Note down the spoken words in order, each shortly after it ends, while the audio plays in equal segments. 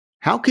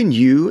How can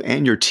you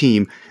and your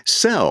team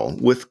sell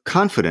with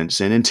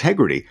confidence and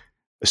integrity,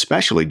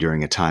 especially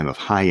during a time of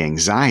high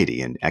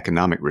anxiety and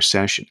economic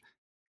recession?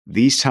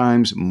 These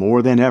times,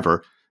 more than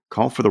ever,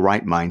 call for the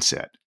right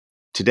mindset.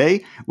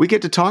 Today, we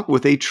get to talk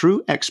with a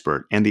true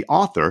expert and the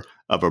author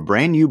of a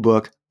brand new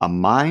book, A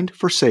Mind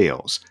for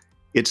Sales.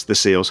 It's the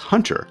sales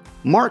hunter,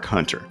 Mark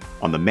Hunter,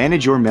 on the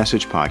Manage Your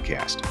Message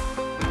podcast.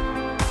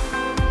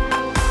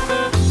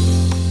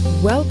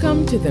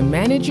 Welcome to the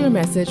Manage Your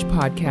Message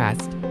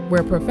podcast,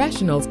 where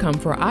professionals come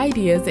for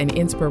ideas and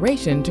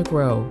inspiration to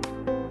grow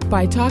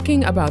by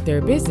talking about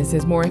their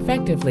businesses more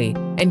effectively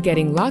and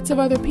getting lots of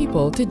other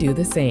people to do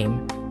the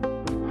same.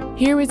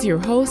 Here is your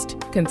host,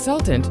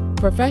 consultant,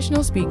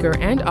 professional speaker,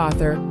 and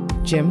author,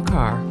 Jim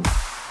Carr.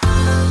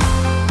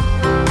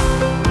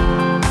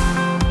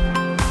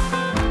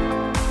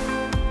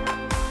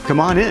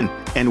 Come on in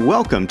and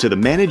welcome to the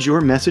Manage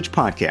Your Message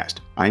podcast.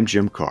 I'm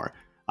Jim Carr.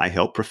 I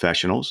help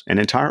professionals and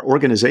entire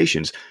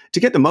organizations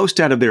to get the most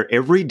out of their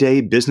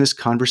everyday business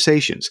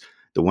conversations,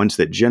 the ones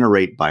that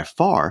generate by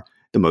far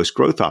the most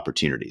growth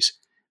opportunities.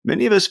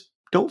 Many of us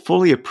don't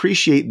fully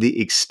appreciate the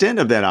extent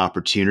of that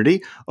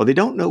opportunity, or they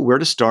don't know where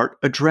to start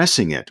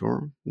addressing it,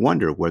 or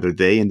wonder whether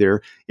they and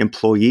their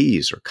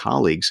employees or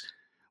colleagues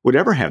would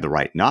ever have the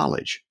right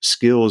knowledge,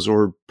 skills,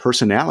 or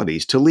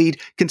personalities to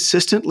lead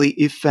consistently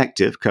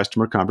effective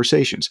customer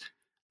conversations.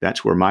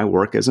 That's where my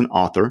work as an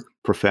author,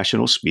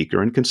 professional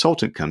speaker, and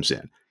consultant comes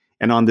in.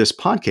 And on this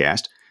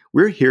podcast,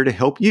 we're here to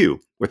help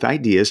you with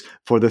ideas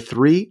for the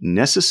three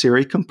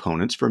necessary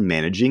components for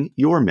managing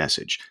your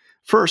message.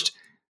 First,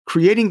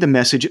 creating the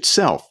message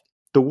itself,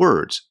 the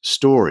words,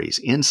 stories,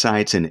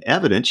 insights, and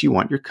evidence you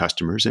want your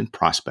customers and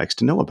prospects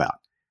to know about.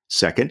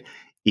 Second,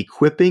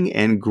 equipping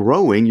and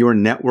growing your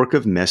network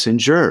of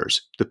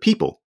messengers, the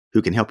people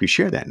who can help you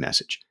share that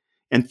message.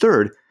 And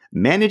third,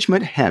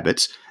 management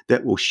habits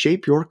that will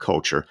shape your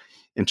culture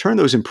and turn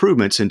those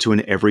improvements into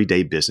an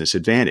everyday business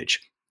advantage.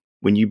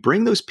 When you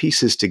bring those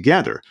pieces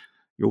together,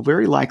 you'll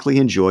very likely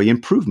enjoy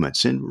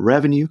improvements in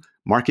revenue,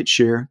 market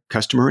share,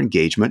 customer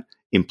engagement,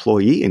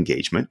 employee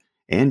engagement,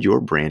 and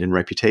your brand and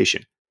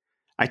reputation.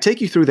 I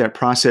take you through that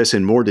process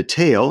in more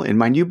detail in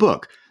my new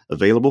book,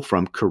 available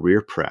from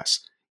Career Press.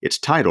 It's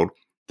titled,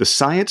 The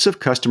Science of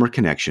Customer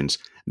Connections,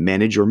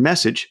 Manage Your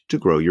Message to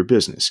Grow Your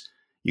Business.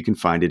 You can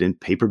find it in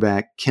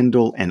paperback,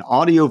 Kindle, and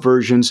audio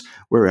versions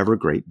wherever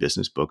great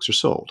business books are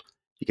sold.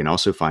 You can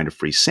also find a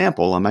free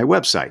sample on my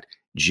website,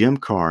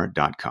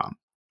 jimcarr.com.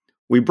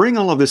 We bring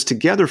all of this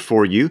together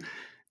for you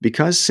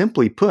because,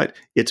 simply put,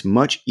 it's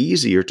much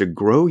easier to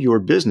grow your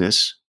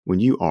business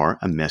when you are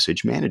a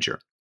message manager.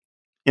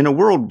 In a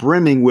world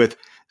brimming with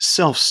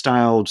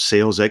self-styled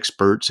sales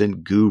experts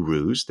and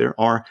gurus, there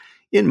are,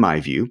 in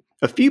my view,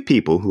 a few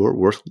people who are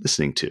worth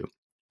listening to.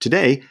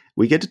 Today,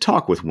 we get to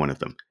talk with one of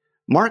them.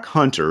 Mark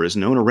Hunter is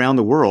known around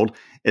the world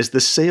as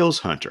the Sales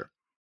Hunter.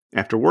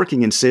 After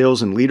working in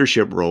sales and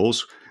leadership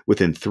roles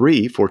within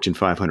 3 Fortune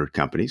 500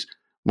 companies,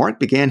 Mark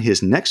began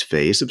his next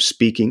phase of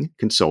speaking,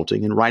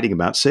 consulting, and writing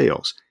about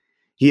sales.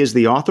 He is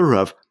the author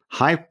of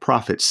High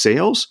Profit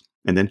Sales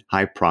and then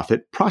High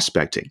Profit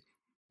Prospecting.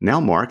 Now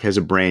Mark has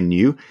a brand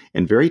new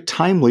and very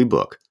timely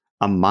book,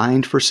 A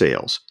Mind for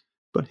Sales,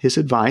 but his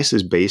advice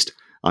is based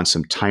on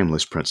some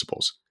timeless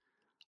principles.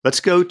 Let's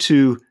go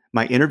to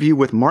my interview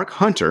with Mark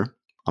Hunter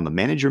on the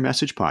Manage Your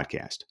Message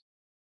podcast.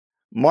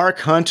 Mark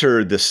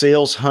Hunter, the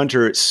Sales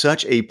Hunter, it's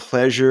such a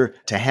pleasure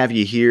to have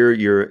you here.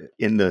 You're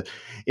in the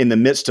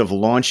midst of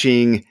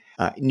launching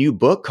a new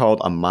book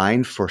called A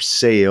Mind for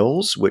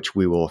Sales, which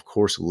we will, of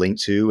course, link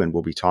to and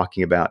we'll be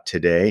talking about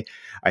today.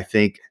 I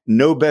think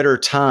no better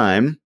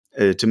time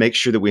to make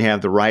sure that we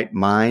have the right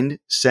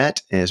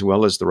mindset as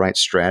well as the right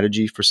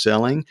strategy for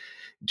selling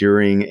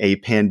during a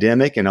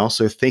pandemic and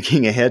also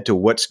thinking ahead to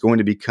what's going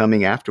to be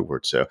coming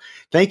afterwards. So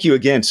thank you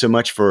again so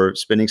much for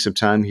spending some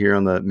time here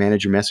on the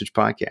Manage Your Message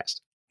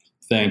podcast.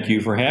 Thank you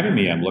for having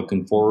me. I'm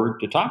looking forward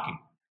to talking.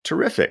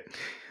 Terrific.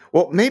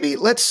 Well, maybe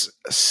let's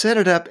set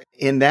it up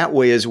in that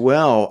way as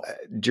well.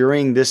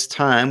 During this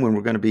time when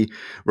we're going to be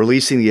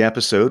releasing the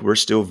episode, we're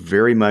still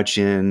very much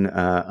in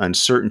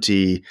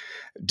uncertainty.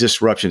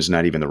 Disruption is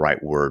not even the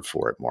right word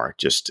for it, Mark.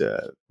 Just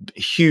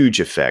huge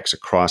effects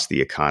across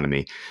the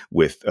economy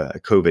with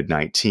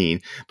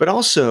COVID-19. But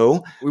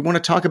also, we want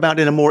to talk about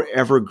it in a more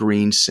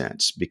evergreen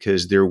sense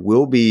because there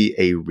will be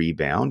a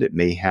rebound. It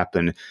may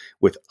happen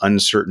with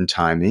uncertain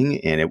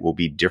timing, and it will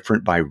be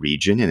different by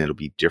region, and it'll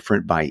be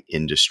different by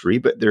industry.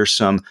 But there's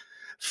some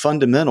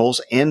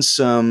fundamentals and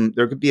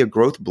there could be a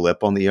growth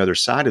blip on the other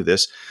side of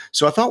this.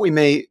 So I thought we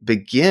may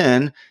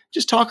begin,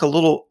 just talk a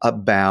little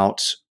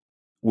about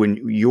when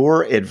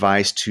your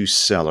advice to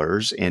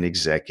sellers and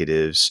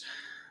executives,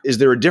 is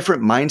there a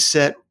different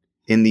mindset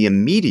in the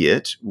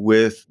immediate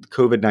with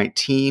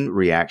COVID-19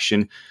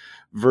 reaction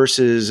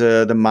versus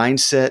the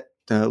mindset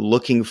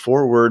looking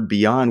forward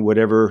beyond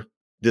whatever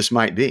this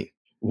might be?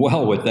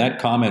 Well, with that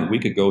comment, we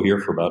could go here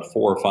for about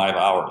 4 or 5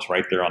 hours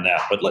right there on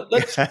that. But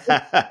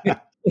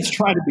let's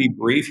try to be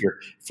brief here.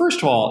 First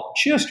of all,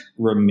 just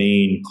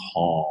remain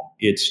calm.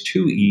 It's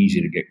too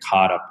easy to get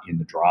caught up in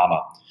the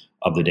drama.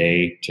 of the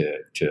day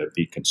to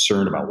be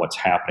concerned about what's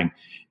happening.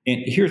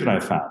 And here's what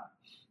I've found.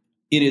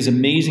 It is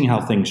amazing how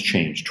things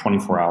change,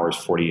 24 hours,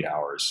 48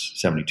 hours,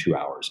 72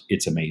 hours.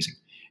 It's amazing.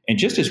 And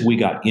just as we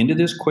got into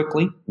this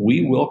quickly,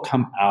 we will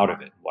come out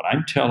of it. What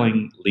I'm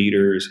telling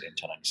leaders and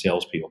telling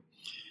salespeople,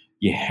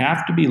 you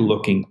have to be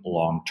looking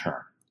long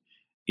term.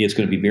 It's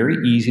going to be very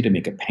easy to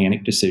make a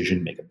panic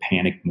decision, make a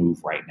panic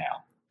move right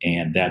now.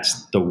 And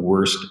that's the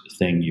worst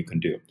thing you can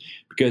do.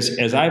 Because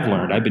as I've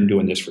learned, I've been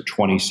doing this for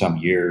 20 some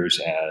years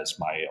as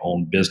my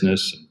own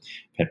business and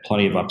had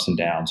plenty of ups and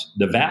downs.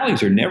 The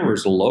valleys are never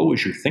as low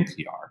as you think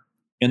they are.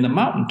 And the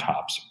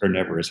mountaintops are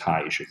never as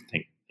high as you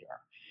think they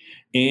are.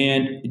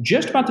 And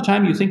just about the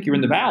time you think you're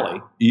in the valley,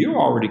 you're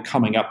already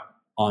coming up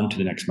onto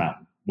the next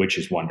mountain, which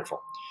is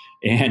wonderful.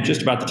 And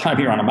just about the time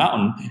you're on a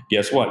mountain,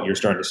 guess what? You're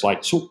starting to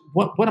slide. So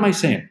what am I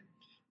saying?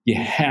 You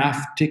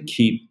have to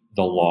keep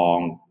the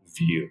long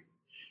view.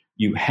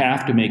 You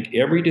have to make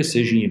every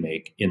decision you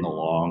make in the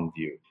long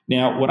view.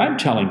 Now, what I'm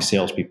telling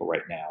salespeople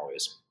right now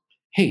is,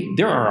 hey,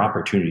 there are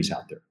opportunities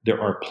out there.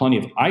 There are plenty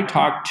of, I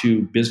talk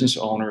to business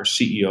owners,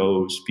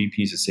 CEOs,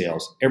 VPs of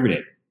sales every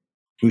day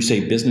who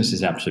say business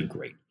is absolutely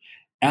great.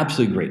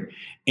 Absolutely great.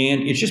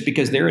 And it's just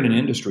because they're in an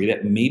industry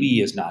that maybe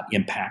is not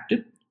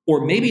impacted,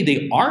 or maybe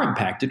they are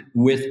impacted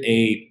with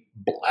a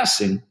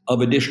blessing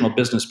of additional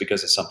business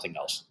because of something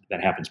else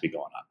that happens to be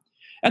going on.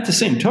 At the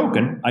same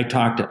token, I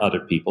talk to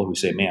other people who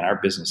say, man, our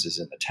business is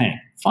in the tank.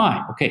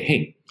 Fine. Okay.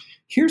 Hey,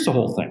 here's the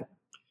whole thing.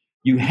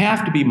 You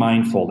have to be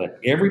mindful that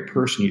every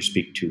person you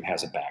speak to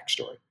has a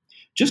backstory.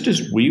 Just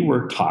as we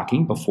were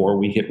talking before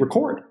we hit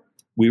record,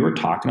 we were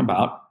talking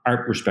about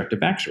our respective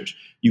backstories.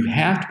 You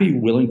have to be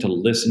willing to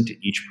listen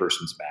to each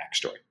person's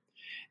backstory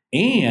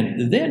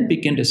and then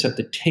begin to set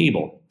the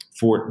table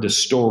for the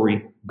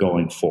story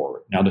going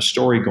forward. Now, the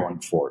story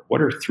going forward,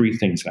 what are three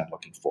things that I'm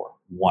looking for?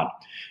 One,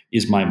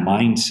 is my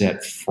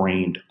mindset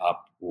framed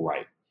up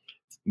right?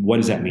 What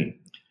does that mean?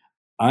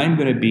 I'm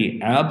going to be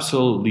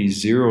absolutely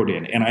zeroed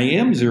in, and I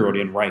am zeroed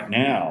in right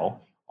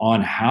now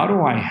on how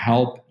do I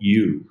help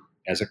you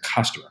as a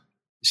customer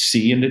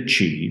see and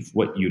achieve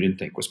what you didn't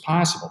think was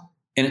possible.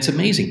 And it's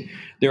amazing.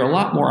 There are a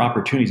lot more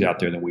opportunities out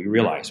there than we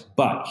realize.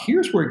 But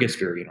here's where it gets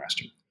very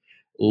interesting.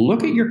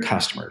 Look at your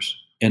customers,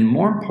 and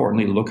more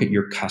importantly, look at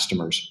your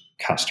customer's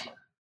customer.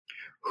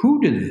 Who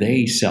do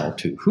they sell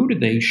to? Who do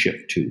they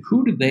ship to?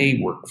 Who do they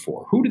work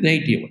for? Who do they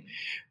deal with?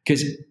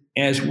 Because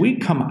as we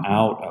come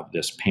out of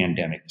this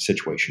pandemic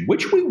situation,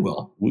 which we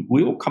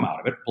will come out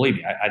of it. Believe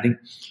me, I think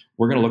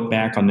we're going to look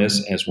back on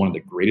this as one of the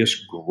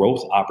greatest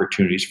growth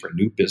opportunities for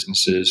new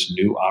businesses,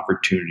 new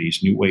opportunities,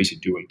 new ways of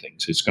doing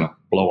things. It's going to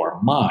blow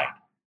our mind.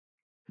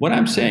 What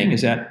I'm saying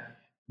is that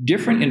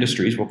different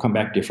industries will come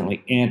back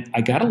differently, and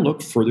I got to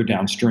look further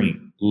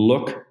downstream.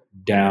 Look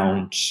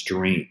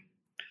downstream,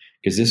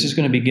 because this is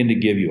going to begin to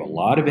give you a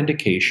lot of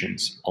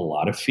indications, a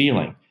lot of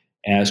feeling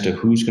as to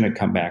who's going to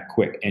come back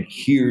quick. And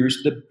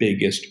here's the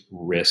biggest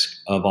risk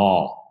of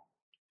all.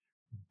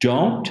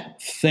 Don't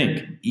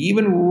think,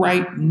 even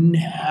right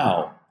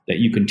now, that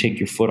you can take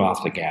your foot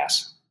off the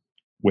gas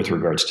with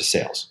regards to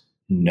sales.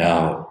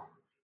 No,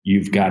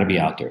 you've got to be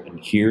out there.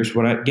 And here's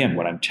what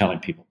I'm telling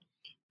people.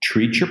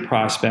 Treat your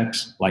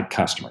prospects like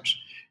customers.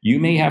 You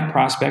may have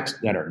prospects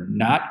that are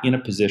not in a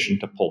position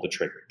to pull the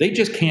trigger. They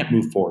just can't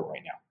move forward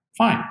right now.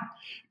 Fine.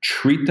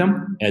 Treat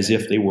them as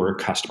if they were a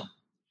customer.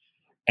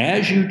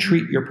 As you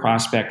treat your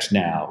prospects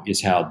now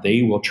is how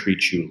they will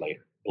treat you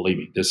later. Believe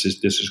me, this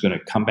is going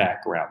to come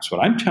back around. So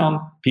what I'm telling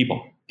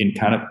people in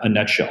kind of a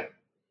nutshell,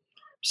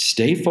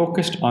 stay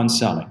focused on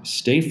selling.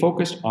 Stay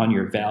focused on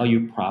your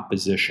value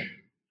proposition.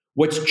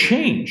 What's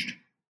changed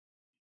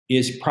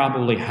is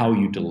probably how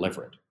you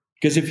deliver it.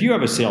 Because if you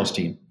have a sales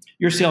team,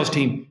 your sales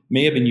team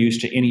may have been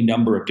used to any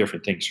number of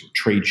different things from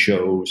trade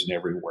shows and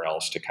everywhere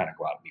else to kind of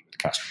go out and meet with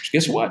customers.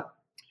 Guess what?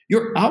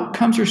 Your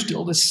outcomes are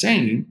still the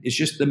same. It's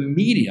just the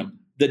medium,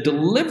 the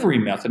delivery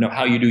method of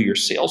how you do your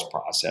sales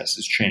process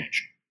has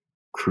changed.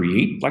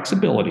 Create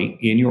flexibility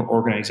in your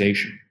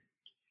organization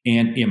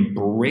and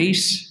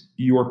embrace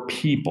your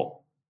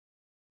people,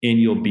 and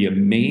you'll be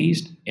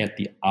amazed at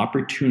the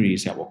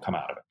opportunities that will come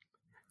out of it.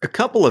 A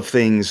couple of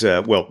things,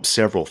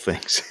 several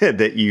things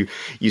that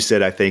you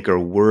said I think are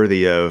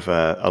worthy of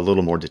a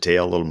little more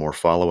detail, a little more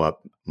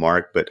follow-up,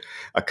 Mark, but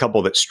a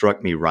couple that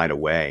struck me right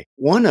away.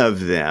 One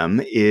of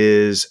them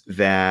is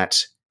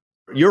that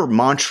your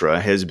mantra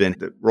has been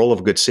the role of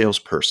a good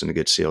salesperson, a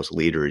good sales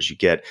leader, is you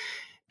get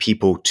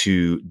people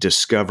to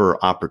discover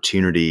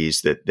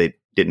opportunities that they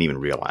didn't even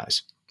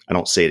realize. I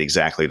don't say it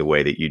exactly the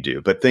way that you do,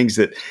 but things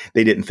that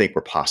they didn't think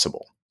were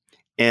possible.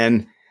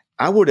 And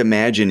I would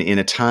imagine in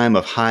a time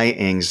of high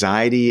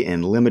anxiety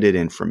and limited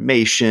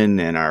information,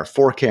 and our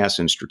forecasts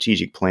and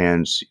strategic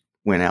plans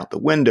went out the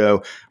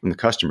window from the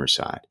customer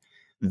side,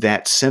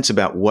 that sense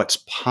about what's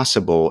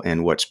possible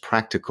and what's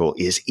practical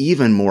is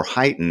even more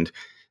heightened.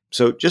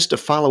 So just to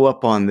follow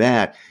up on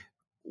that,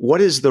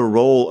 what is the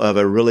role of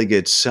a really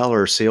good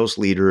seller, sales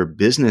leader,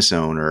 business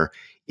owner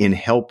in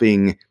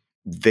helping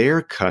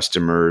their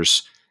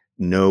customers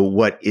know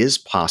what is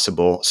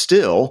possible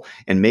still,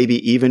 and maybe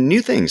even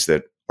new things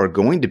that are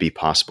going to be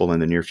possible in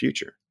the near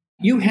future?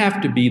 You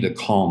have to be the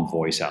calm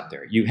voice out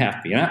there. You have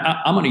to be. And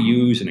I'm going to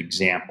use an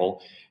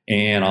example,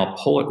 and I'll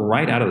pull it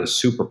right out of the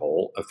Super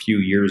Bowl a few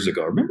years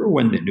ago. Remember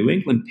when the New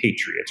England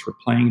Patriots were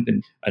playing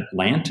the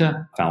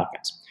Atlanta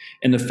Falcons?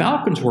 And the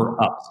Falcons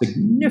were up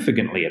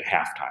significantly at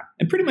halftime.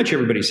 And pretty much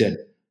everybody said,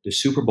 the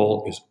Super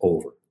Bowl is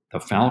over. The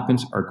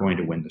Falcons are going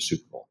to win the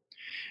Super Bowl.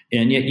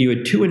 And yet you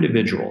had two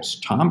individuals,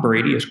 Tom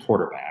Brady as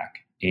quarterback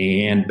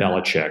and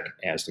Belichick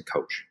as the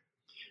coach.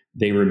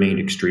 They remained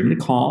extremely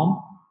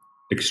calm,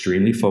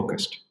 extremely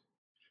focused.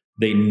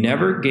 They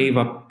never gave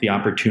up the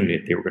opportunity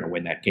that they were going to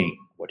win that game.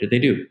 What did they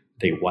do?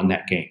 They won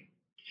that game.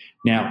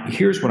 Now,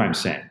 here's what I'm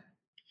saying.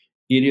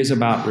 It is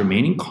about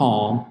remaining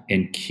calm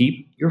and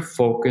keep your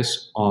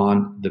focus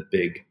on the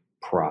big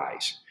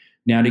prize.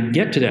 Now, to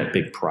get to that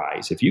big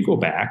prize, if you go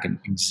back and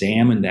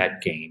examine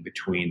that game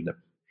between the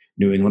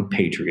New England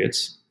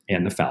Patriots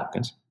and the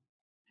Falcons,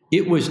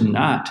 it was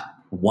not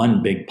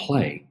one big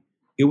play.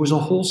 It was a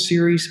whole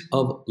series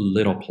of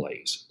little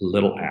plays,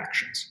 little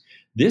actions.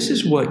 This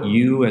is what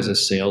you as a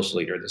sales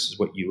leader, this is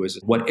what you as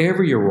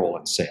whatever your role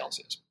in sales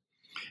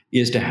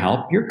is to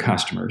help your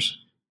customers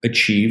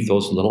achieve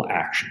those little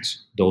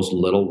actions, those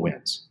little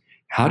wins.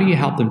 How do you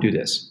help them do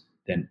this?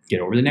 Then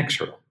get over the next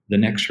hurdle, the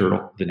next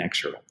hurdle, the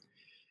next hurdle.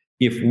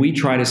 If we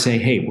try to say,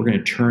 hey, we're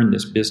going to turn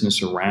this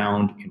business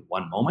around in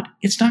one moment,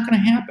 it's not going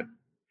to happen.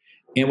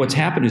 And what's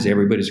happened is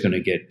everybody's going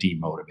to get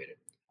demotivated.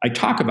 I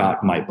talk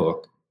about in my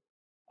book,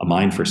 A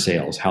Mind for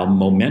Sales, how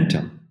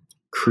momentum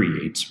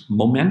creates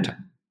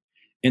momentum.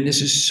 And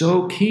this is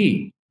so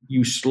key.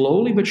 You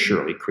slowly but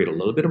surely create a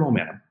little bit of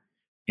momentum,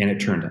 and it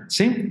turns out.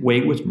 Same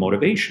way with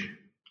motivation.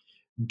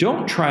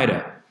 Don't try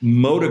to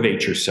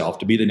motivate yourself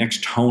to be the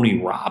next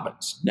Tony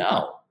Robbins.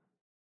 No.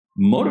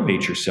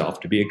 Motivate yourself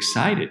to be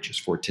excited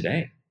just for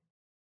today,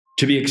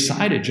 to be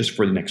excited just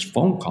for the next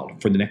phone call,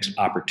 for the next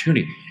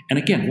opportunity. And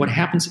again, what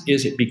happens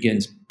is it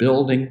begins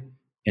building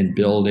and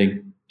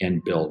building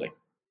and building.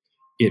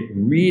 It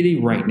really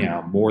right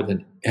now, more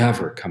than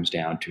ever, comes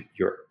down to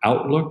your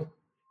outlook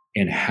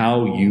and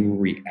how you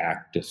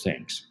react to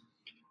things.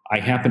 I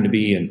happen to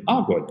be in,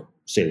 I'll go ahead and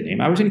say the name.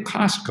 I was in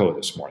Costco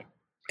this morning.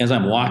 As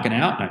I'm walking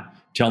out and I'm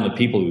telling the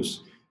people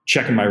who's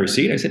checking my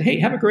receipt, I said, hey,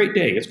 have a great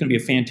day. It's going to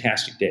be a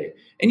fantastic day.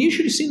 And you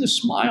should have seen the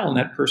smile on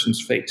that person's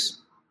face.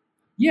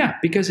 Yeah,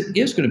 because it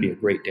is going to be a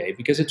great day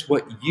because it's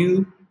what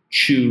you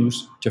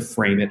choose to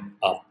frame it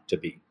up to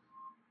be.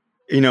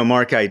 You know,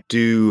 Mark, I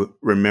do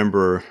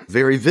remember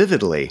very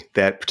vividly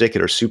that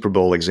particular Super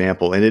Bowl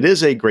example, and it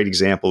is a great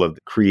example of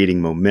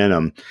creating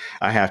momentum.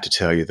 I have to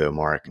tell you, though,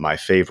 Mark, my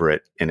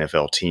favorite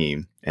NFL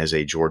team as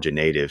a Georgia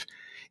native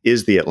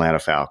is the Atlanta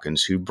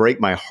Falcons, who break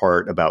my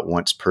heart about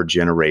once per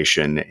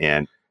generation,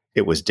 and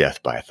it was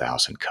death by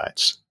 1,000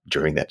 cuts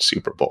during that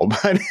Super Bowl.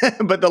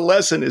 But the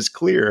lesson is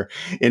clear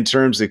in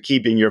terms of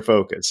keeping your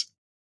focus.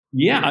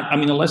 Yeah, I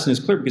mean, the lesson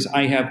is clear because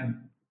I have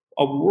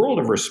a world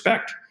of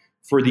respect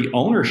for the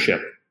ownership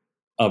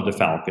of the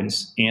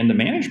Falcons and the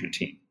management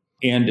team.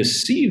 And to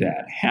see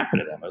that happen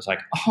to them, I was like,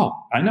 oh,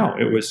 I know.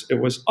 It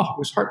was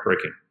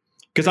heartbreaking.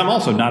 Because I'm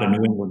also not a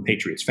New England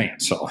Patriots fan,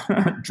 so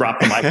drop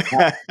the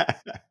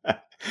mic.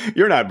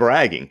 You're not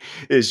bragging.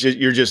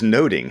 You're just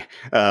noting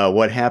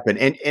what happened.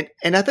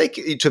 And I think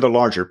to the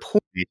larger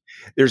point,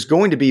 there's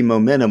going to be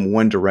momentum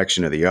one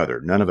direction or the other.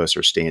 None of us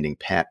are standing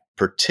pat,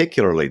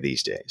 particularly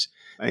these days.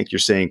 I think you're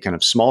saying kind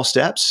of small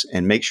steps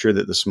and make sure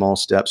that the small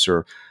steps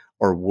are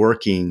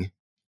working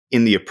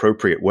in the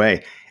appropriate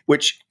way,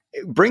 which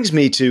brings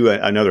me to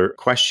another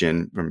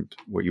question from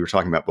what you were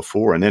talking about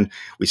before. And then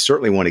we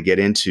certainly want to get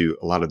into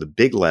a lot of the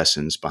big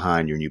lessons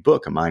behind your new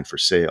book, A Mind for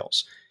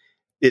Sales.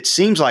 It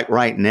seems like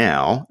right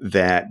now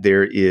that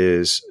there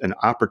is an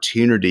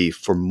opportunity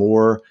for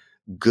more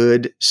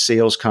good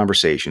sales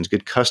conversations,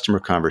 good customer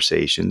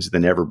conversations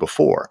than ever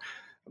before.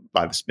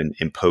 That's been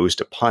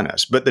imposed upon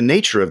us. But the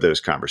nature of those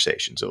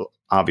conversations,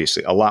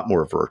 obviously a lot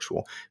more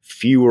virtual,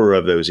 fewer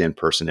of those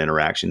in-person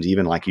interactions,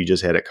 even like you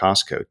just had at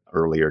Costco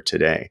earlier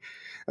today.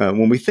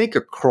 When we think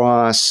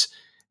across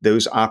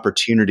those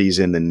opportunities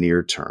in the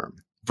near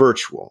term,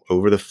 virtual,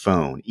 over the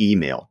phone,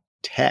 email,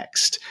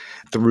 text,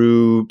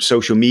 through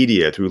social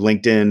media, through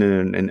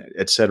LinkedIn, and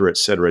et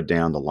cetera,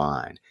 down the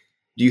line,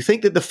 do you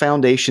think that the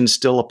foundations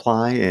still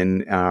apply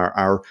in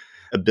our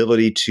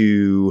ability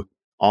to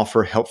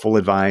offer helpful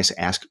advice,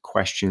 ask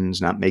questions,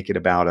 not make it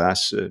about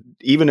us?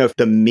 Even if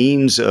the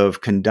means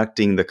of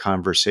conducting the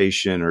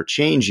conversation are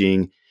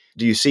changing,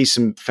 do you see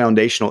some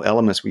foundational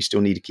elements we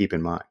still need to keep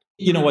in mind?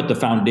 You know what? The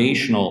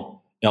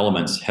foundational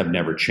elements have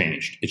never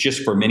changed. It's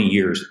just for many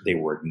years they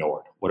were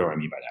ignored. What do I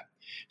mean by that?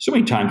 So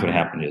many times what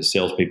happened is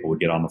salespeople would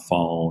get on the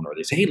phone or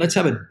they say, hey, let's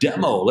have a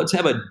demo. Let's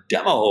have a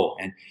demo.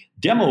 And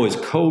demo is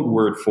code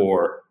word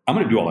for, I'm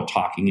going to do all the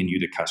talking and you,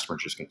 the customer, are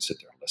just going to sit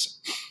there and listen.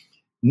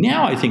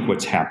 Now I think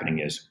what's happening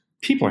is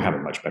people are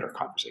having much better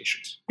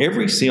conversations.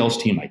 Every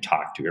sales team I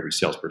talk to, every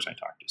salesperson I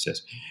talk to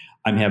says,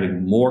 I'm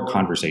having more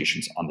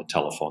conversations on the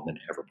telephone than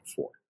ever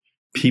before.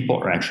 People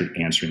are actually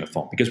answering the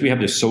phone because we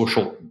have this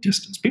social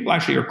distance. People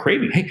actually are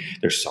craving, hey,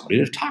 there's somebody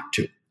to talk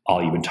to.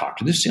 I'll even talk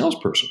to the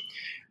salesperson.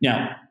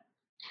 Now,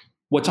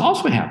 what's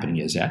also happening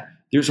is that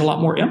there's a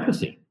lot more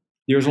empathy.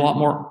 There's a lot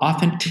more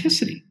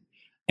authenticity.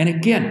 And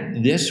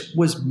again, this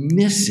was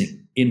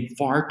missing in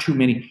far too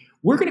many.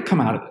 We're going to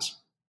come out of this,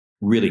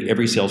 really,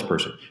 every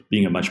salesperson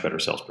being a much better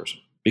salesperson,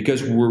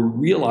 because we're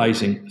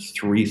realizing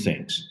three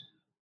things: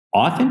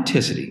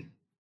 authenticity,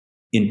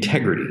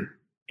 integrity,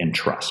 and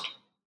trust.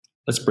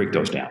 Let's break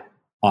those down.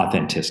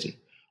 Authenticity.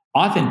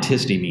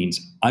 Authenticity means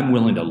I'm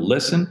willing to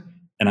listen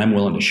and I'm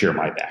willing to share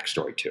my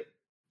backstory too.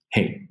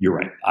 Hey, you're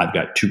right. I've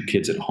got 2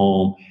 kids at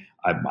home.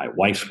 My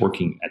wife's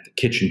working at the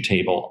kitchen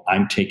table.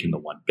 I'm taking the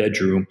 1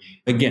 bedroom.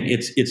 Again,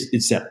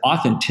 it's that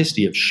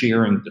authenticity of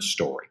sharing the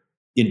story.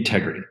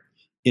 Integrity.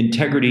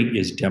 Integrity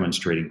is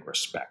demonstrating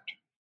respect.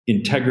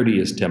 Integrity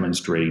is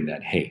demonstrating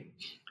that, hey,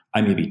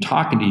 I may be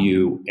talking to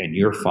you and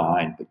you're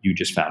fine, but you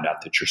just found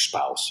out that your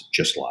spouse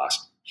just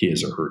lost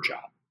his or her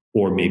job.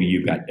 Or maybe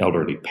you've got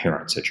elderly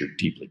parents that you're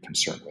deeply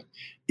concerned with.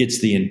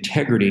 It's the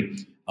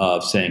integrity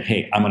of saying,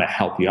 hey, I'm going to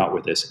help you out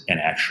with this, and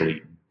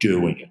actually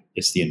doing it.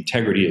 It's the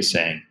integrity of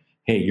saying,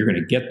 hey, you're going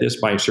to get this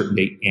by a certain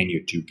date, and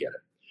you do get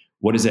it.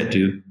 What does that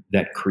do?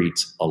 That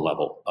creates a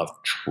level of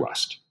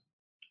trust.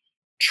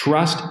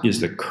 Trust is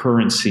the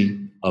currency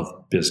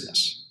of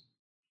business.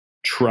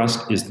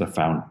 Trust is the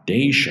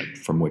foundation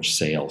from which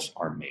sales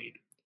are made.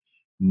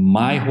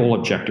 My whole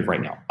objective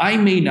right now, I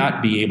may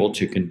not be able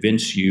to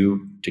convince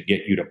you to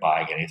get you to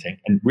buy anything.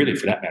 And really,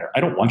 for that matter,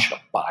 I don't want you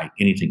to buy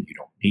anything you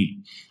don't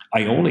need.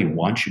 I only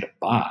want you to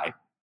buy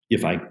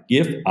if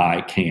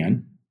I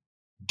can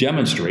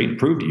demonstrate and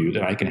prove to you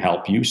that I can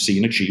help you see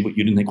and achieve what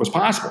you didn't think was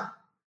possible.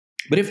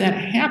 But if that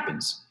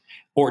happens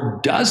or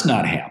does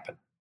not happen,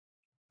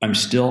 I'm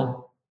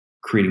still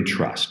creating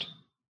trust.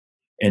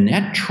 And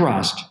that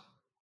trust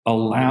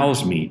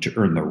allows me to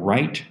earn the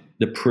right,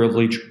 the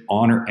privilege,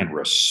 honor, and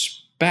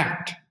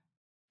respect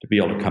to be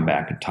able to come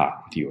back and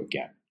talk with you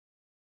again.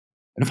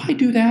 And if I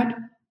do that,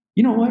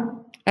 you know what?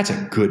 That's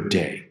a good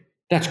day.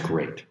 That's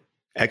great.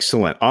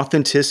 Excellent.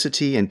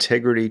 Authenticity,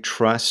 integrity,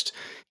 trust,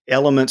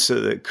 elements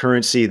of the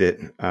currency that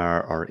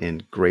are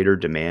in greater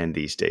demand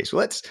these days.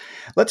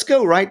 Let's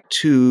go right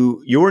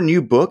to your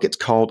new book. It's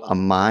called A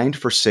Mind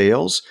for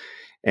Sales.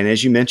 And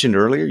as you mentioned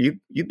earlier,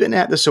 you've been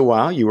at this a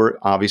while. You were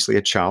obviously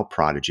a child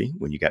prodigy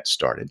when you got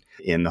started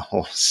in the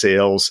whole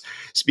sales,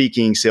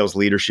 speaking, sales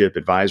leadership,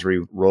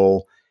 advisory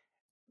role.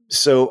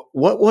 So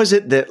what was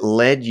it that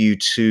led you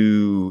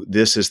to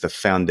this as the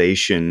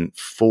foundation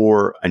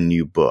for a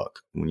new book?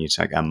 When you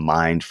talk A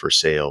Mind for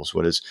Sales,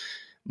 what does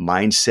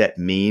mindset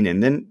mean?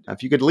 And then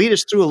if you could lead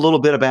us through a little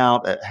bit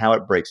about how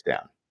it breaks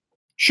down.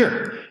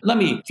 Sure. Let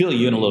me fill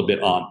you in a little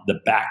bit on the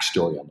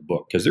backstory on the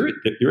book, because there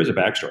is a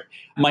backstory.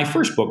 My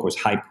first book was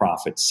High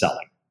Profit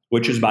Selling,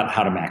 which is about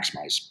how to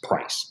maximize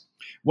price.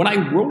 When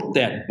I wrote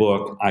that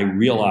book, I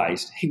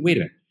realized, hey, wait a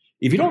minute.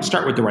 If you don't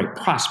start with the right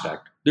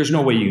prospect, there's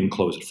no way you can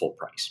close at full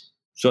price.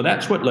 So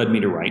that's what led me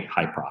to write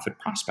High Profit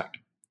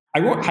Prospecting. I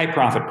wrote High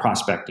Profit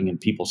Prospecting,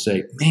 and people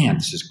say, man,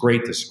 this is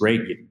great.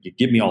 You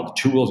give me all the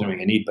tools and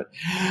everything I need, but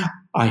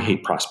I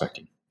hate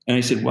prospecting. And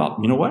I said, well,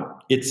 you know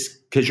what? It's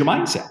because your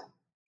mindset.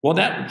 Well,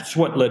 that's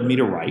what led me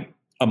to write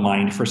A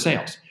Mind for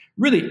Sales.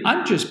 Really,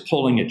 I'm just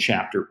pulling a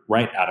chapter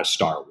right out of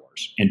Star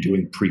Wars and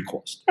doing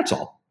prequels. That's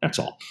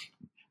all.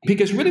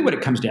 Because really what it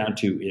comes down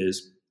to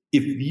is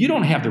if you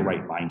don't have the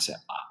right mindset,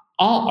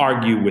 I'll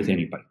argue with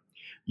anybody.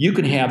 You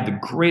can have the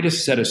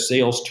greatest set of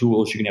sales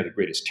tools. You can have the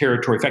greatest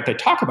territory. In fact, I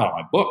talk about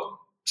in my book,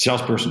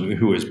 salesperson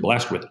who is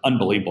blessed with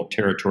unbelievable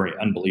territory,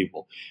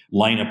 unbelievable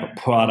lineup of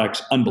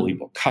products,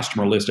 unbelievable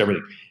customer list,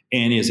 everything,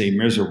 and is a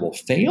miserable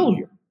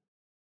failure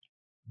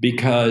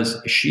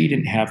because she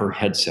didn't have her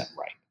headset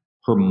right.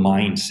 Her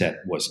mindset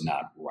was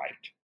not right.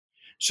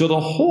 So the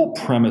whole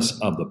premise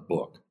of the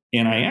book,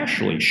 and I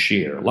actually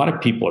share, a lot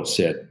of people have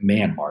said,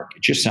 man, Mark,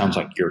 it just sounds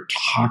like you're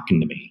talking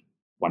to me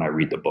when I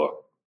read the book.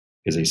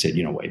 Because they said,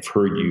 I've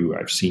heard you,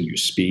 I've seen you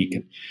speak,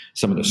 and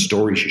some of the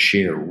stories you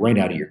share right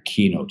out of your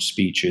keynote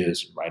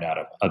speeches, right out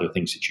of other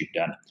things that you've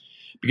done.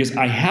 Because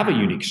I have a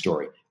unique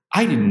story.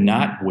 I did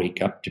not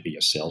wake up to be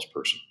a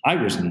salesperson. I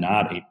was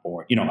not a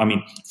born,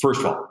 first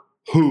of all,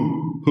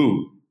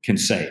 who can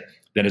say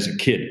that as a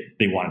kid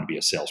they wanted to be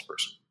a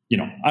salesperson?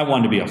 I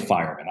wanted to be a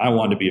fireman. I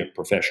wanted to be a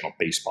professional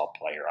baseball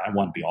player. I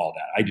wanted to be all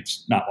that. I did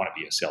not want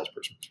to be a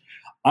salesperson.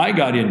 I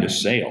got into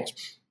sales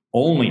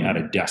only out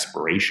of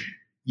desperation.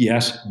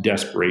 Yes,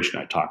 desperation,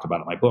 I talk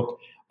about in my book.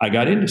 I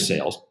got into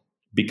sales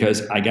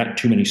because I got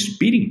too many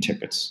speeding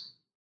tickets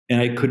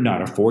and I could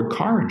not afford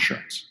car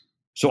insurance.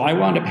 So I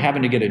wound up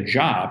having to get a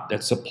job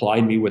that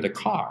supplied me with a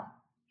car.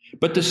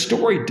 But the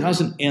story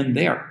doesn't end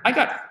there. I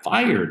got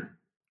fired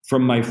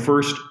from my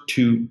first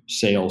 2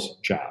 sales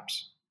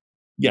jobs.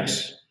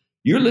 Yes,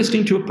 you're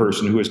listening to a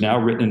person who has now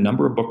written a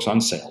number of books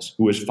on sales,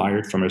 who was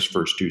fired from his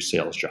first 2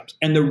 sales jobs.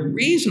 And the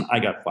reason I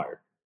got fired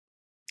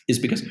is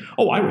because,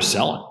 I was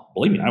selling.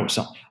 Believe me, I was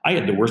selling. I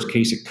had the worst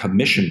case of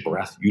commission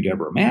breath you'd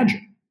ever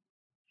imagine.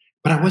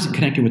 But I wasn't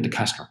connecting with the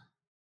customer.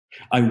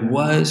 I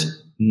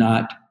was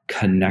not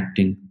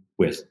connecting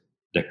with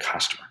the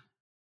customer.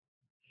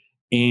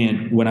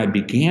 And when I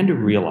began to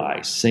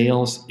realize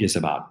sales is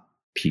about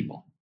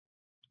people,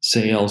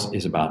 Sales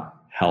is about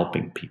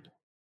helping people.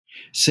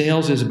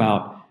 Sales is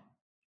about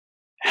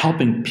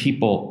helping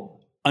people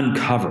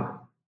uncover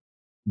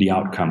the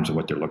outcomes of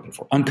what they're looking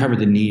for, uncover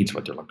the needs,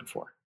 what they're looking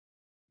for.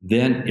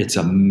 Then it's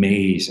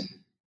amazing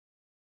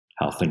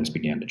how things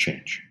began to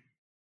change.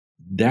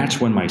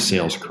 That's when my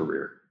sales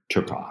career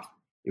took off.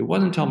 It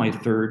wasn't until my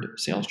third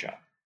sales job.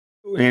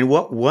 And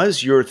what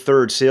was your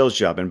third sales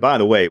job? And by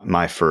the way,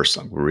 my first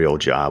real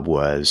job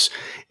was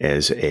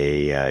as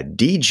a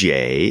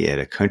DJ at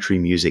a country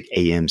music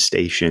AM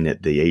station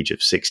at the age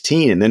of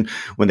 16. And then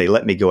when they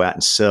let me go out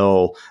and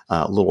sell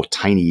little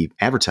tiny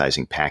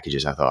advertising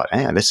packages, I thought,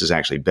 this is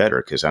actually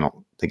better because I don't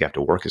think I have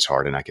to work as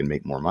hard and I can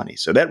make more money.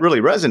 So that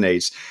really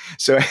resonates.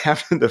 So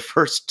after the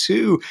first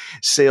two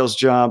sales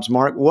jobs,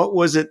 Mark, what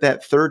was it,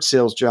 that third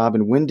sales job,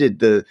 and when did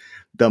the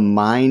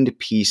mind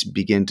piece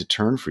begin to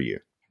turn for you?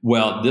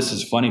 Well, this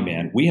is funny,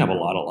 man. We have a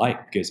lot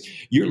alike because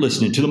you're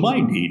listening to the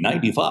Mindy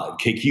 95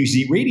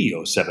 KQZ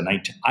Radio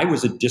 719. I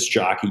was a disc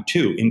jockey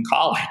too in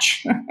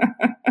college.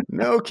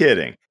 No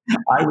kidding.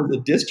 I was a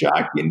disc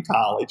jockey in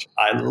college.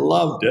 I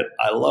loved it.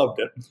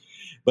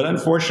 But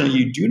unfortunately,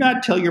 you do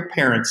not tell your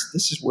parents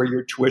this is where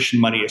your tuition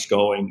money is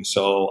going,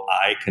 so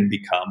I can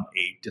become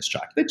a disc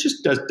jockey. That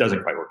just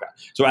doesn't quite work out.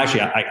 So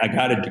actually, I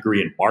got a degree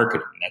in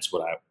marketing, and that's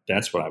what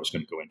I was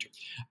going to go into.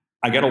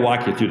 I got to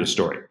walk you through the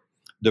story.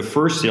 The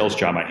first sales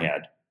job I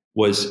had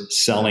was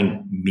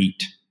selling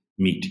meat.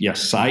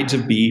 Yes, sides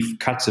of beef,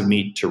 cuts of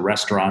meat to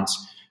restaurants,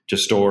 to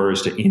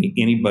stores, to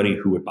anybody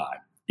who would buy.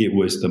 It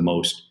was the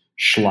most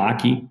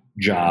schlocky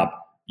job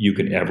you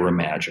could ever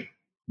imagine.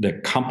 The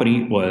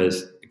company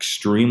was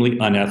extremely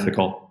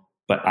unethical,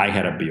 but I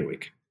had a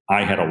Buick.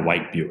 I had a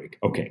white Buick.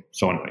 Okay,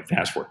 so anyway,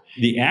 fast forward.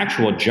 The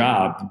actual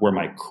job where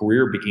my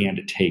career began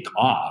to take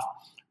off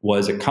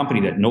was a company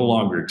that no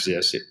longer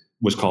exists. It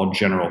was called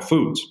General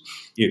Foods.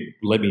 It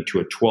led me to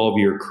a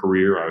 12-year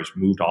career. I was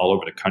moved all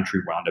over the country,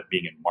 wound up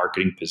being in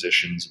marketing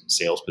positions and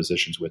sales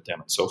positions with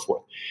them and so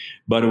forth.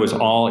 But it was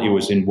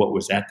in what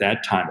was at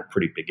that time a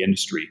pretty big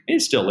industry. It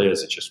still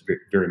is. It's just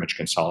very much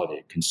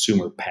consolidated,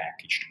 consumer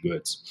packaged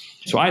goods.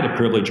 So I had the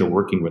privilege of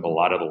working with a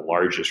lot of the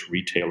largest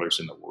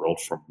retailers in the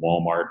world, from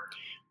Walmart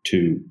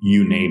to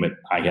you name it.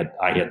 I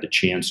had the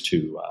chance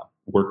to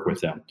work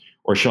with them.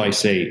 Or shall I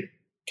say,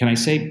 can I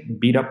say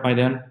beat up by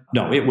them?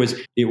 No, it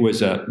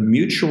was a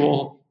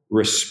mutual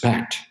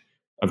respect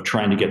of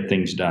trying to get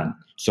things done.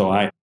 So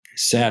I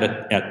sat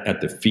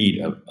at the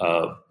feet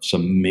of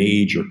some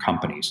major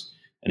companies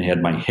and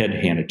had my head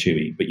handed to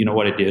me. But you know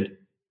what it did?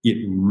 It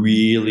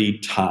really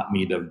taught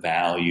me the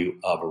value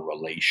of a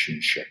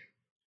relationship.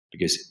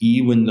 Because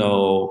even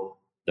though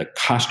the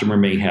customer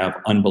may have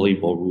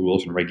unbelievable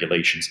rules and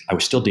regulations, I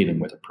was still dealing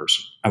with a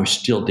person. I was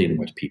still dealing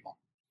with people.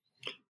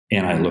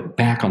 And I look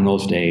back on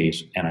those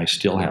days and I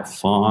still have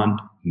fond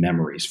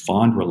memories,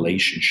 fond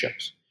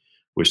relationships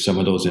with some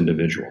of those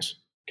individuals,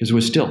 because it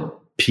was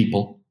still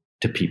people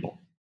to people.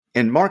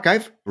 And Mark,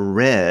 I've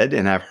read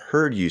and I've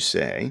heard you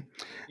say,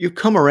 you've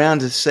come around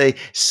to say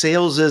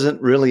sales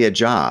isn't really a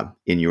job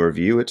in your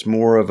view. It's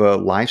more of a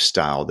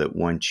lifestyle that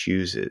one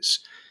chooses.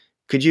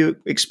 Could you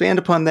expand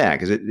upon that?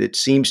 Because it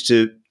seems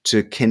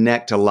to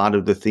connect a lot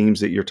of the themes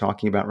that you're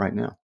talking about right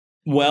now.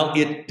 Well,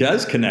 it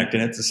does connect.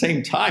 And at the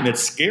same time, it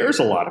scares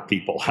a lot of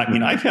people. I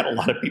mean, I've had a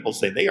lot of people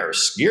say they are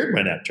scared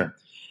by that term.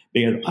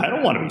 Because I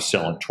don't want to be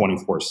selling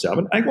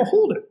 24/7. I go,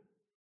 hold it.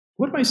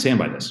 What am I saying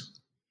by this?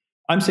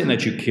 I'm saying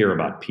that you care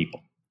about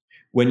people.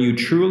 When you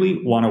truly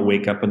want to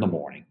wake up in the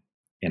morning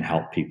and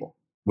help people,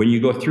 when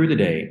you go through the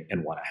day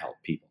and want to help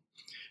people,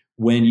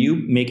 when you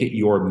make it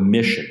your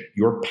mission,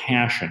 your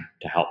passion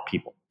to help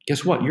people,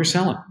 guess what? You're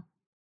selling.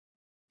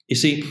 You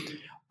see,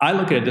 I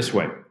look at it this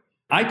way.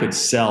 I could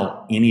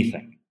sell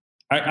anything.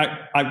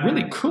 I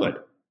really could,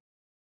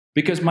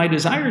 because my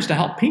desire is to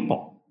help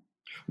people.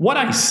 What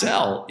I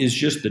sell is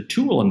just the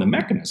tool and the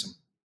mechanism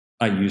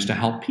I use to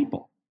help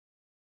people.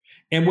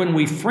 And when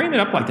we frame it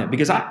up like that,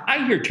 because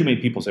I hear too many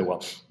people say,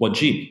 well,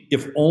 gee,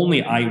 if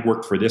only I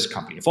worked for this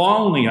company, if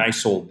only I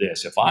sold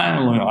this, if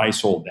only I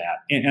sold that.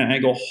 And I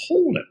go,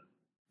 hold it.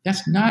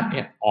 That's not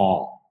at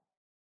all.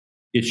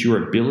 It's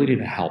your ability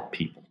to help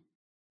people.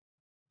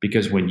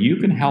 Because when you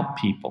can help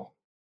people,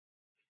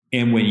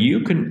 and when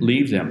you can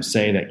leave them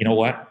say that, you know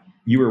what,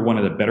 you were one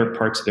of the better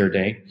parts of their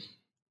day,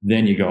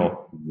 then you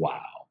go, wow.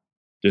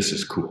 This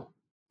is cool.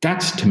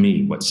 That's, to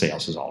me, what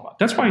sales is all about.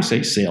 That's why I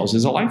say sales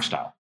is a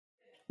lifestyle.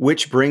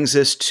 Which brings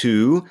us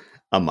to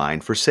A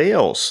Mind for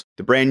Sales,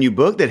 the brand new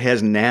book that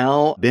has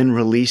now been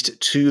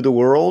released to the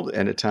world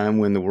at a time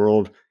when the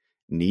world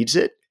needs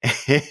it.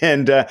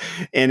 And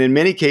in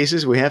many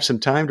cases, we have some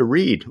time to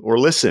read or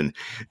listen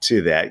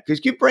to that.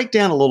 Could you break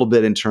down a little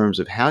bit in terms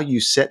of how you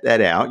set that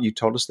out? You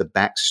told us the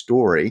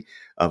backstory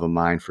of A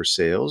Mind for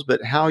Sales,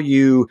 but how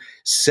you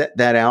set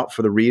that out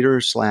for the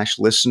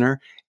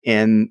reader/listener,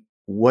 and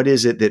what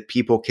is it that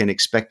people can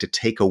expect to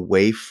take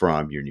away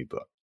from your new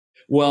book?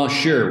 Well,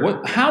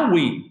 sure. How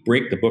we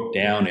break the book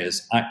down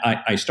is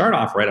I start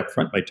off right up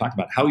front by talking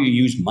about how you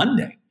use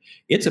Monday.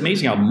 It's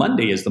amazing how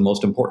Monday is the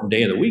most important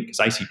day of the week because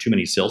I see too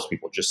many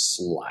salespeople just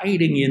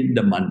sliding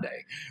into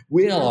Monday.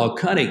 Well, I'll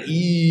kind of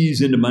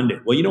ease into Monday.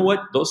 Well, you know what?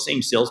 Those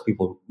same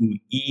salespeople who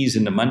ease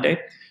into Monday,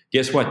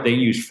 guess what? They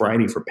use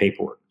Friday for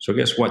paperwork. So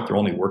guess what? They're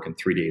only working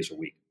 3 days a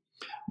week.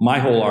 My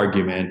whole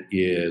argument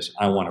is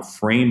I want to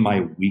frame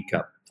my week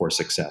up for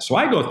success. So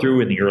I go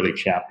through in the early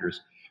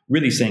chapters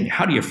really saying,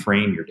 how do you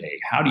frame your day?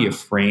 How do you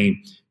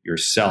frame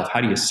yourself?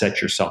 How do you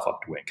set yourself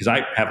up to win? Because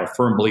I have a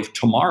firm belief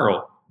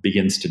tomorrow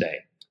begins today.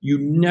 You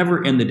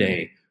never end the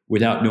day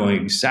without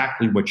knowing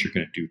exactly what you're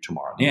going to do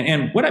tomorrow.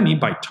 And what I mean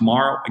by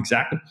tomorrow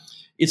exactly,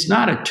 it's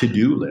not a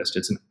to-do list.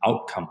 It's an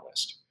outcome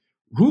list.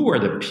 Who are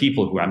the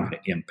people who I'm going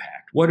to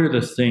impact? What are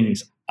the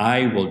things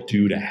I will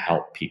do to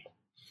help people?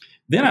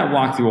 Then I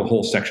walk through a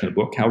whole section of the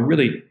book, how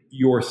really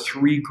your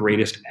 3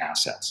 greatest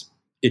assets.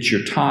 It's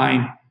your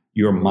time,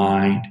 your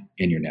mind,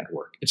 and your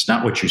network. It's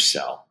not what you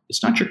sell.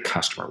 It's not your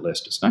customer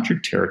list. It's not your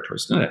territory.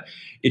 It's not that.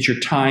 It's your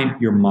time,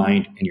 your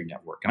mind, and your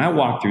network. And I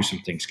walk through some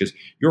things because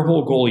your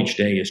whole goal each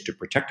day is to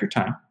protect your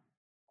time,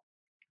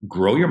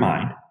 grow your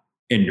mind,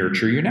 and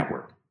nurture your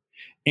network.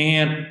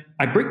 And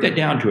I break that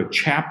down to a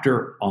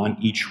chapter on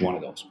each one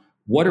of those.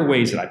 What are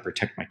ways that I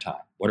protect my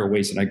time? What are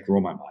ways that I grow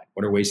my mind?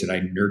 What are ways that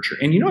I nurture?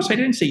 And you notice I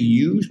didn't say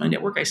use my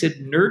network. I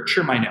said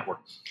nurture my network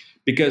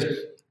because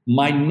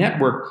my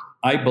network,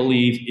 I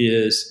believe,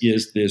 is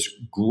this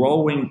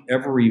growing,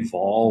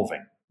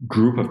 ever-evolving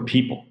group of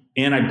people.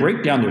 And I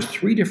break down, there's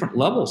 3 different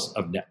levels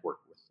of network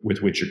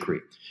with which you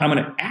create. I'm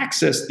going to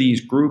access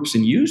these groups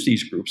and use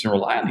these groups and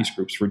rely on these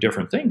groups for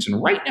different things.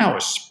 And right now,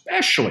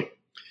 especially,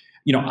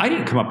 I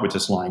didn't come up with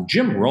this line.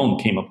 Jim Rohn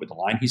came up with the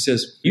line. He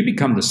says, you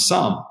become the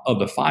sum of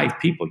the 5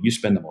 people you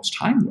spend the most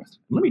time with.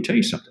 And let me tell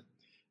you something.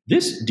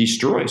 This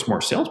destroys more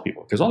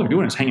salespeople because all they're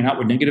doing is hanging out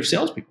with negative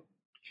salespeople.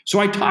 So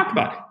I talk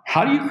about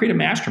how do you create a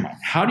mastermind?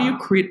 How do you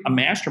create a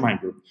mastermind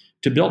group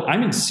to build?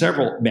 I'm in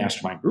several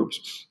mastermind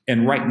groups.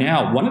 And right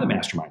now, one of the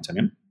masterminds I'm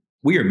in,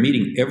 we are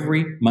meeting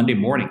every Monday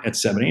morning at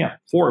 7 a.m.,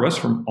 4 of us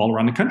from all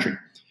around the country.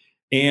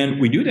 And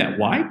we do that.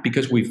 Why?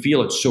 Because we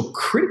feel it's so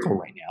critical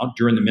right now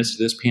during the midst of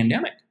this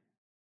pandemic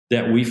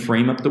that we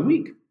frame up the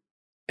week.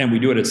 And we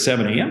do it at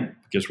 7 a.m.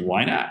 because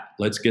why not?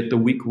 Let's get the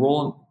week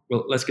rolling.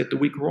 Well, let's get the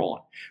week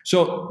rolling.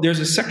 So there's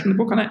a section in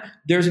the book on that.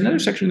 There's another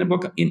section in the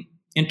book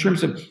in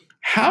terms of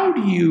how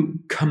do you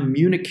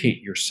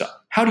communicate yourself?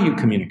 How do you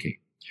communicate?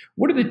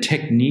 What are the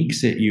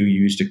techniques that you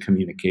use to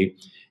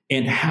communicate?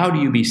 And how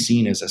do you be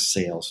seen as a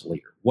sales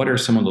leader? What are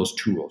some of those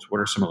tools? What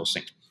are some of those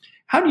things?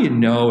 How do you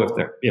know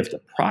if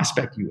the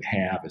prospect you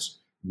have is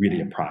really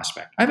a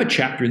prospect? I have a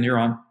chapter in there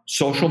on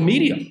social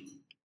media.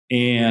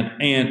 And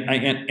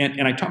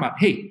I talk about,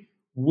 hey,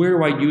 where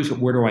do I use it?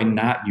 Where do I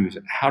not use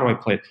it? How do I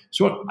play it?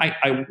 So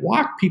I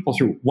walk people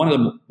through. One of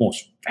the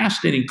most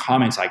fascinating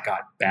comments I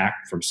got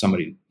back from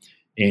somebody,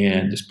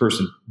 and this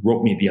person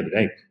wrote me the other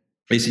day.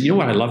 They said, you know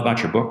what I love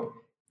about your book?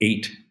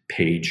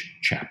 8-page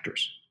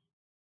chapters.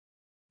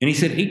 And he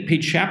said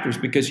 8-page chapters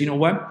because you know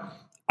what?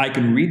 I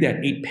can read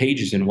that 8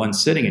 pages in one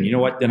sitting. And you know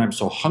what? Then I'm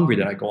so hungry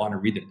that I go on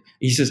and read it.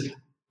 He says,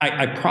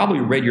 I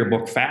probably read your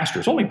book faster.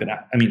 It's only been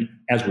out,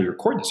 as we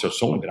record this, so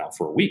it's only been out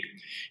for a week.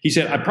 He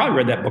said, I probably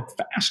read that book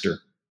faster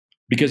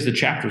because the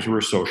chapters were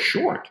so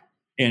short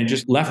and it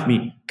just left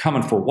me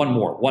coming for one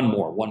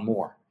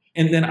more.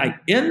 And then I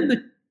end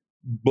the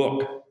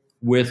book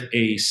with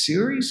a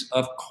series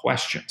of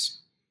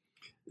questions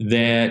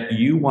that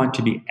you want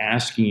to be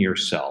asking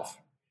yourself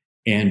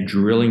and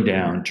drilling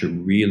down to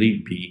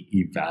really be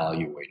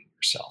evaluating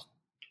yourself.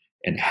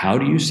 And how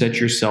do you set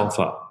yourself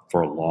up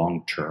for a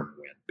long-term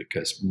win?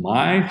 Because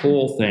my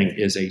whole thing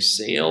is a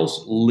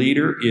sales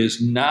leader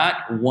is not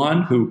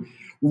one who,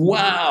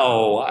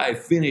 wow, I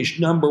finished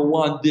number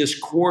 1 this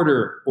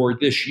quarter or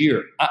this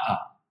year.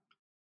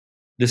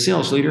 The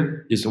sales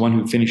leader is the one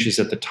who finishes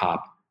at the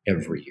top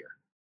every year.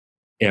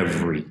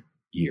 Every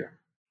year.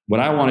 What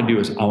I want to do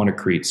is I want to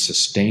create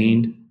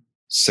sustained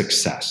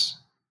success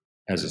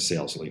as a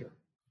sales leader.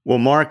 Well,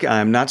 Mark,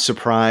 I'm not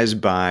surprised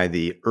by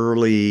the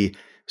early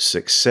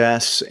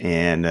success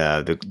and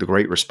the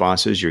great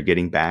responses you're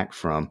getting back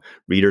from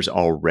readers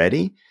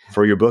already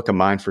for your book, A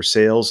Mind for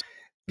Sales.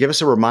 Give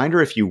us a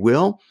reminder, if you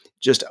will,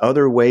 just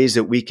other ways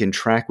that we can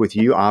track with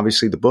you.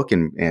 Obviously, the book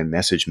and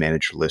Message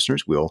Manager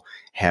listeners will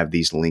have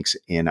these links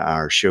in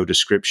our show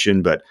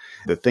description. But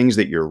the things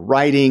that you're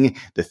writing,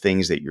 the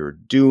things that you're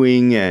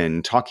doing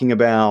and talking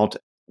about,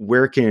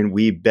 where can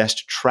we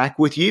best track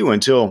with you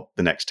until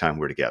the next time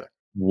we're together?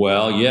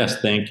 Well,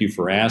 yes, thank you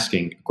for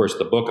asking. Of course,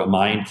 the book, A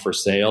Mind for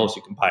Sales,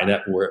 you can buy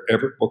that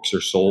wherever books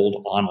are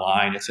sold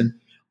online. It's in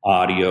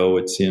audio,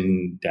 it's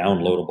in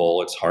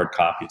downloadable, it's hard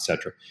copy,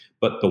 etc.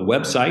 But the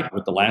website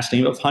with the last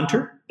name of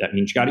Hunter, that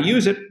means you got to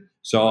use it.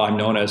 So I'm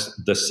known as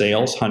The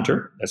Sales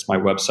Hunter. That's my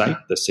website,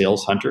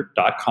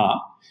 thesaleshunter.com.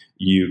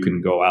 You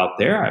can go out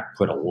there. I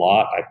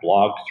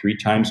blog 3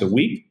 times a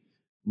week.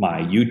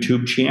 My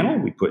YouTube channel,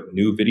 we put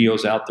new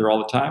videos out there all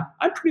the time.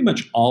 I'm pretty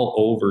much all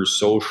over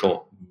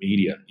social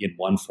media in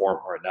one form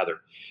or another.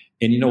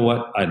 And you know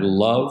what? I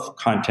love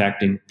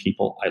contacting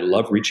people. I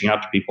love reaching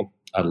out to people.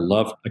 I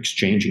love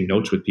exchanging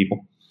notes with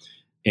people.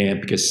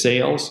 And because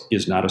sales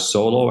is not a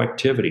solo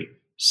activity,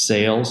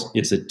 sales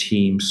is a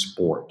team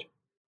sport.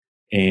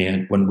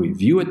 And when we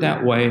view it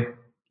that way,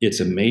 it's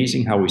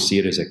amazing how we see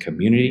it as a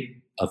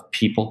community of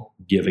people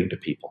giving to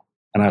people.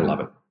 And I love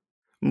it.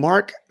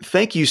 Mark,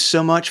 thank you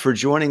so much for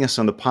joining us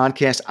on the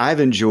podcast. I've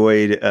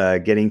enjoyed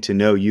getting to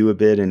know you a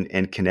bit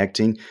and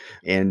connecting.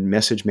 And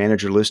Message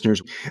Manager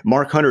listeners,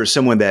 Mark Hunter is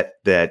someone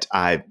that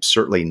I've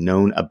certainly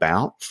known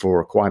about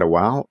for quite a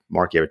while.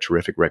 Mark, you have a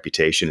terrific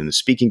reputation in the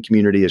speaking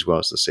community as well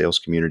as the sales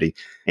community.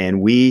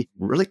 And we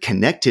really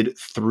connected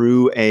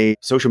through a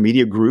social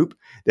media group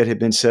that had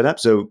been set up.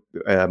 So,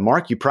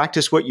 Mark, you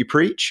practice what you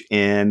preach,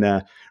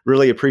 and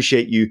really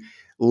appreciate you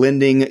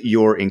lending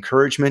your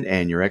encouragement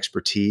and your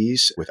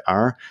expertise with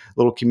our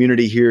little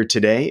community here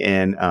today.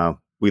 And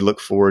we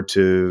look forward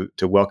to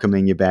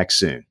welcoming you back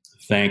soon.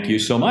 Thank you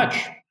so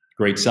much.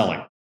 Great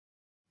selling.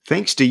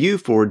 Thanks to you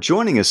for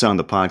joining us on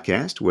the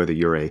podcast, whether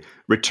you're a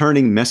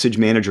returning Message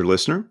Manager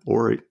listener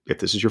or if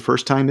this is your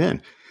first time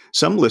in.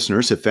 Some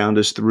listeners have found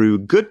us through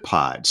Good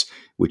Pods,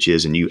 which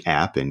is a new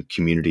app and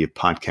community of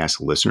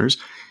podcast listeners.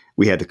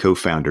 We had the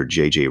co-founder,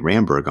 J.J.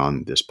 Ramberg,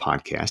 on this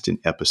podcast in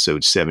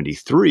episode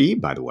 73,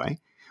 by the way.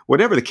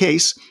 Whatever the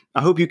case,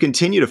 I hope you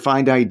continue to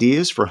find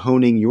ideas for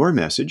honing your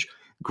message,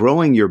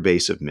 growing your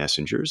base of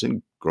messengers,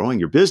 and growing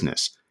your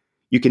business.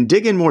 You can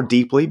dig in more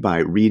deeply by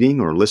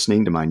reading or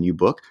listening to my new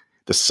book,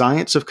 The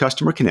Science of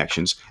Customer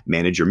Connections,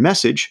 Manage Your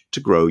Message to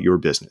Grow Your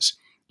Business.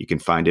 You can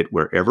find it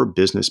wherever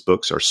business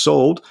books are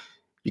sold.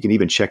 You can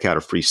even check out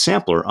a free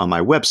sampler on my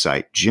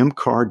website,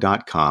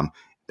 jimcarr.com.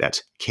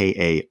 That's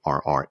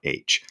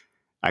Karrh.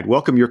 I'd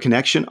welcome your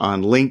connection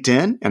on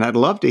LinkedIn, and I'd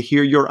love to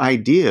hear your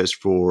ideas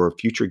for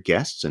future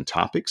guests and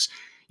topics.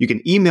 You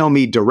can email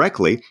me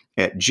directly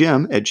at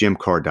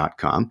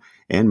jim@jimcarr.com,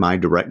 and my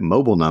direct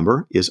mobile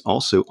number is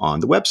also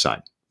on the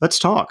website. Let's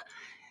talk.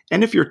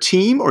 And if your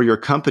team or your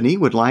company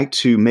would like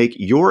to make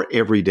your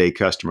everyday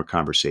customer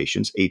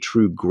conversations a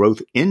true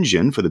growth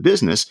engine for the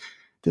business,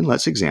 then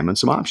let's examine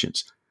some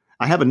options.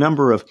 I have a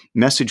number of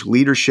message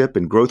leadership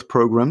and growth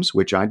programs,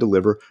 which I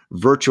deliver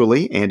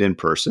virtually and in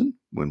person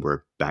when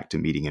we're back to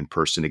meeting in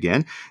person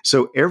again,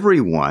 so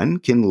everyone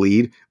can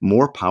lead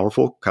more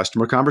powerful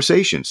customer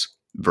conversations,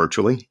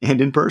 virtually and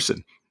in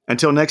person.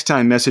 Until next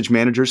time, Message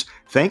Managers,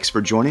 thanks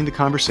for joining the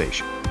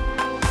conversation.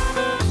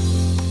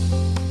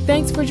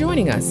 Thanks for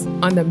joining us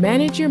on the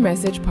Manage Your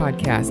Message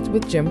podcast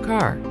with Jim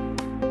Carr.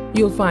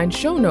 You'll find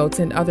show notes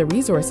and other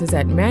resources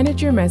at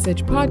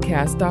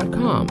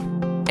manageyourmessagepodcast.com.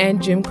 and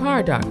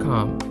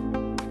jimcarr.com.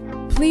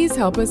 Please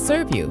help us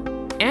serve you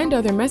and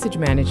other message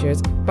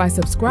managers by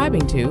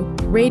subscribing to,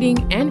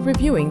 rating, and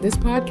reviewing this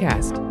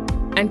podcast.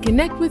 And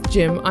connect with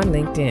Jim on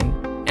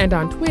LinkedIn and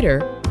on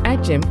Twitter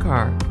 @Jim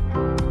Carr.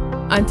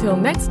 Until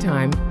next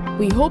time,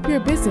 we hope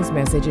your business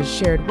message is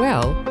shared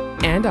well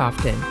and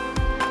often.